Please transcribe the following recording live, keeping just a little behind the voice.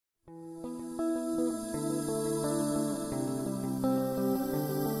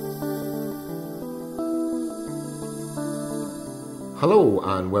Hello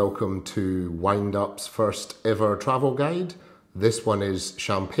and welcome to WinedUp's first ever travel guide. This one is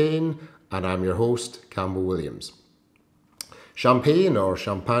Champagne and I'm your host, Campbell Williams. Champagne, or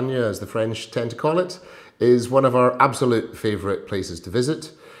Champagne as the French tend to call it, is one of our absolute favourite places to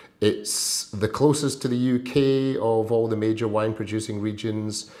visit. It's the closest to the UK of all the major wine producing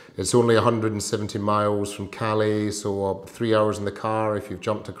regions. It's only 170 miles from Calais, so 3 hours in the car if you've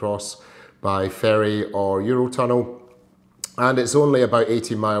jumped across by ferry or Eurotunnel. And it's only about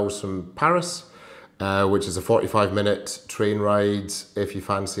 80 miles from Paris, which is a 45-minute train ride if you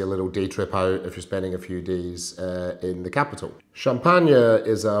fancy a little day trip out, if you're spending a few days in the capital. Champagne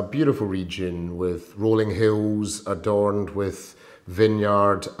is a beautiful region with rolling hills adorned with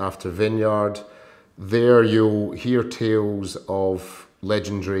vineyard after vineyard. There you'll hear tales of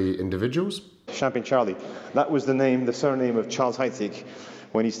legendary individuals. Champagne Charlie, that was the surname of Charles Heidsieck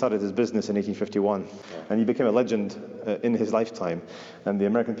when he started his business in 1851. And he became a legend in his lifetime. And the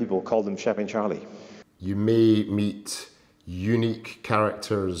American people called him Champagne Charlie. You may meet unique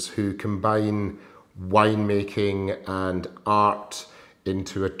characters who combine winemaking and art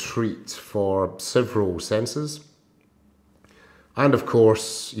into a treat for several senses. And of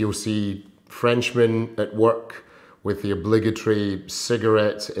course, you'll see Frenchmen at work with the obligatory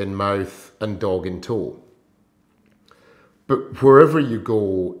cigarette in mouth and dog in tow. But wherever you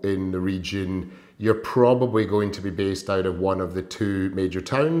go in the region, you're probably going to be based out of one of the two major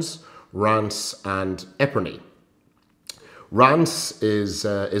towns, Reims and Epernay. Reims is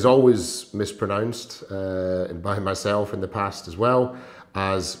always mispronounced by myself in the past as well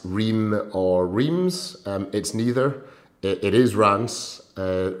as Rheims or Reims. It's neither. It is Reims.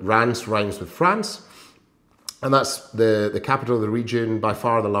 Reims rhymes with France, and that's the capital of the region, by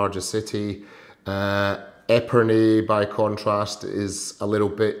far the largest city. Epernay, by contrast, is a little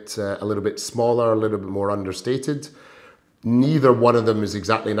bit smaller, a little bit more understated. Neither one of them is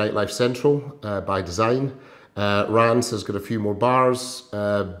exactly nightlife central by design. Reims has got a few more bars.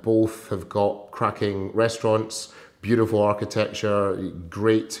 Both have got cracking restaurants, beautiful architecture,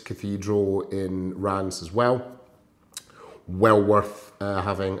 great cathedral in Reims as well. Well worth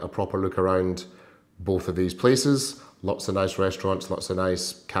having a proper look around both of these places. Lots of nice restaurants, lots of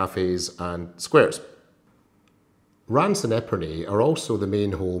nice cafes and squares. Reims and Epernay are also the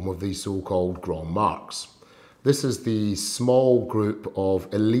main home of the so-called Grand Marques. This is the small group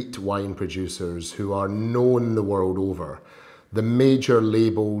of elite wine producers who are known the world over. The major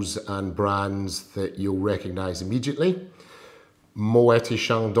labels and brands that you'll recognise immediately. Moët &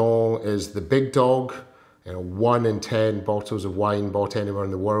 Chandon is the big dog. 1 in 10 bottles of wine bought anywhere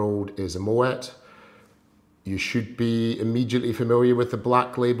in the world is a Moët. You should be immediately familiar with the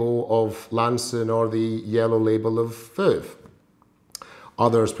black label of Lanson or the yellow label of Veuve.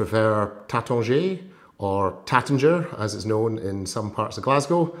 Others prefer Taittinger or Taittinger, as it's known in some parts of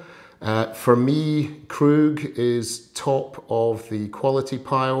Glasgow. For me, Krug is top of the quality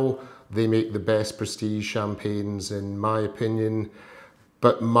pile. They make the best prestige champagnes in my opinion.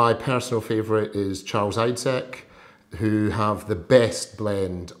 But my personal favourite is Charles Heidsieck, who have the best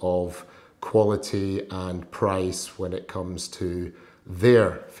blend of quality and price when it comes to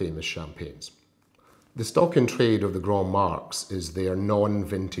their famous champagnes. The stock in trade of the Grand Marques is their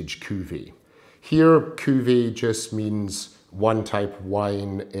non-vintage cuvée. Here, cuvée just means one type of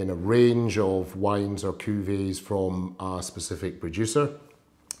wine in a range of wines or cuvées from a specific producer.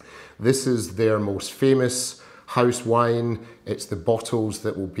 This is their most famous house wine. It's the bottles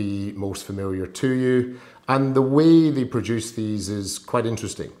that will be most familiar to you. And the way they produce these is quite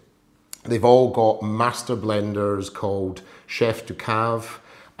interesting. They've all got master blenders called chef de cave,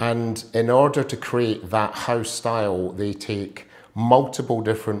 and in order to create that house style, they take multiple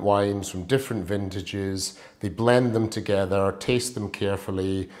different wines from different vintages, they blend them together, taste them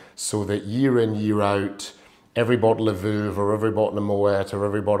carefully, so that year in, year out, every bottle of Veuve or every bottle of Moët or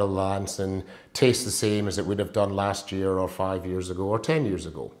every bottle of Lanson tastes the same as it would have done last year or 5 years ago or 10 years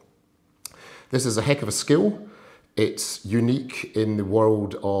ago. This is a heck of a skill. It's unique in the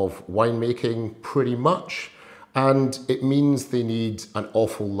world of winemaking pretty much, and it means they need an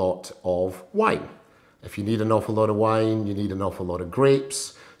awful lot of wine. If you need an awful lot of wine, you need an awful lot of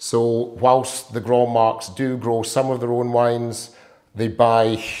grapes. So whilst the Grand Marques do grow some of their own wines, they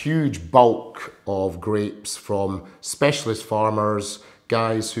buy huge bulk of grapes from specialist farmers,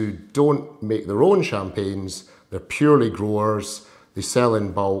 guys who don't make their own champagnes, they're purely growers. They sell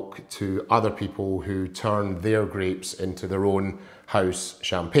in bulk to other people who turn their grapes into their own house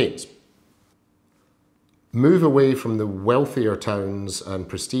champagnes. Move away from the wealthier towns and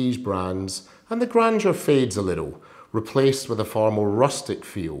prestige brands and the grandeur fades a little, replaced with a far more rustic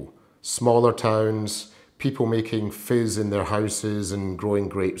feel. Smaller towns, people making fizz in their houses and growing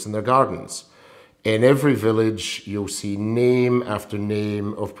grapes in their gardens. In every village, you'll see name after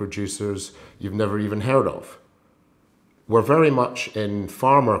name of producers you've never even heard of. We're very much in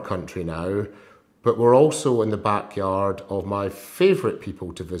farmer country now, but we're also in the backyard of my favourite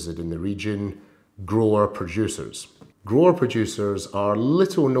people to visit in the region, grower producers. Grower producers are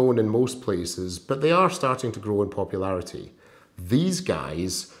little known in most places, but they are starting to grow in popularity. These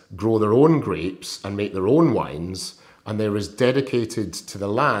guys grow their own grapes and make their own wines, and they're as dedicated to the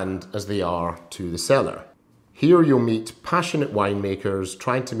land as they are to the cellar. Here you'll meet passionate winemakers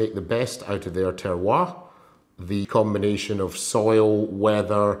trying to make the best out of their terroir, the combination of soil,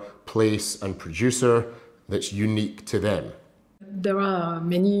 weather, place and producer that's unique to them. There are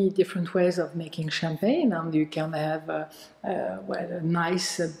many different ways of making champagne, and you can have a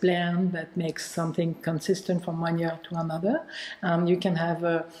nice blend that makes something consistent from one year to another. You can have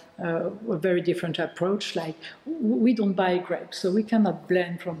a very different approach, like we don't buy grapes, so we cannot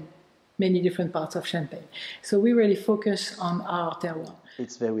blend from many different parts of Champagne. So we really focus on our terroir.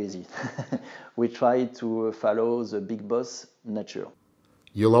 It's very easy. We try to follow the big boss, nature.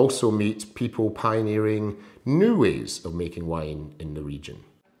 You'll also meet people pioneering new ways of making wine in the region.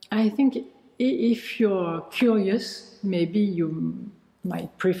 I think if you're curious, maybe you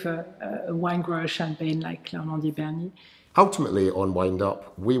might prefer a wine grower champagne like Clermont-Berny. Ultimately, on WinedUp,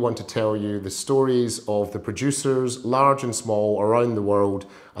 we want to tell you the stories of the producers, large and small, around the world,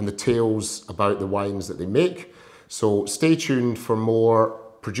 and the tales about the wines that they make. So stay tuned for more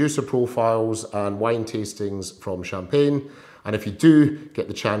producer profiles and wine tastings from Champagne. And if you do get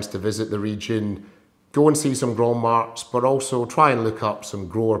the chance to visit the region, go and see some Grand Marques, but also try and look up some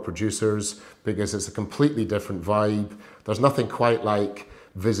grower producers, because it's a completely different vibe. There's nothing quite like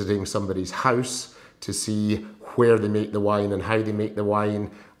visiting somebody's house to see where they make the wine and how they make the wine,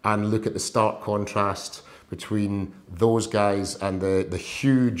 and look at the stark contrast between those guys and the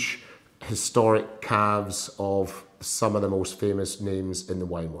huge historic caves of some of the most famous names in the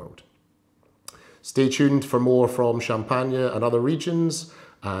wine world. Stay tuned for more from Champagne and other regions,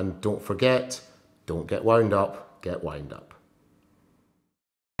 and don't forget, don't get wound up, get wined up.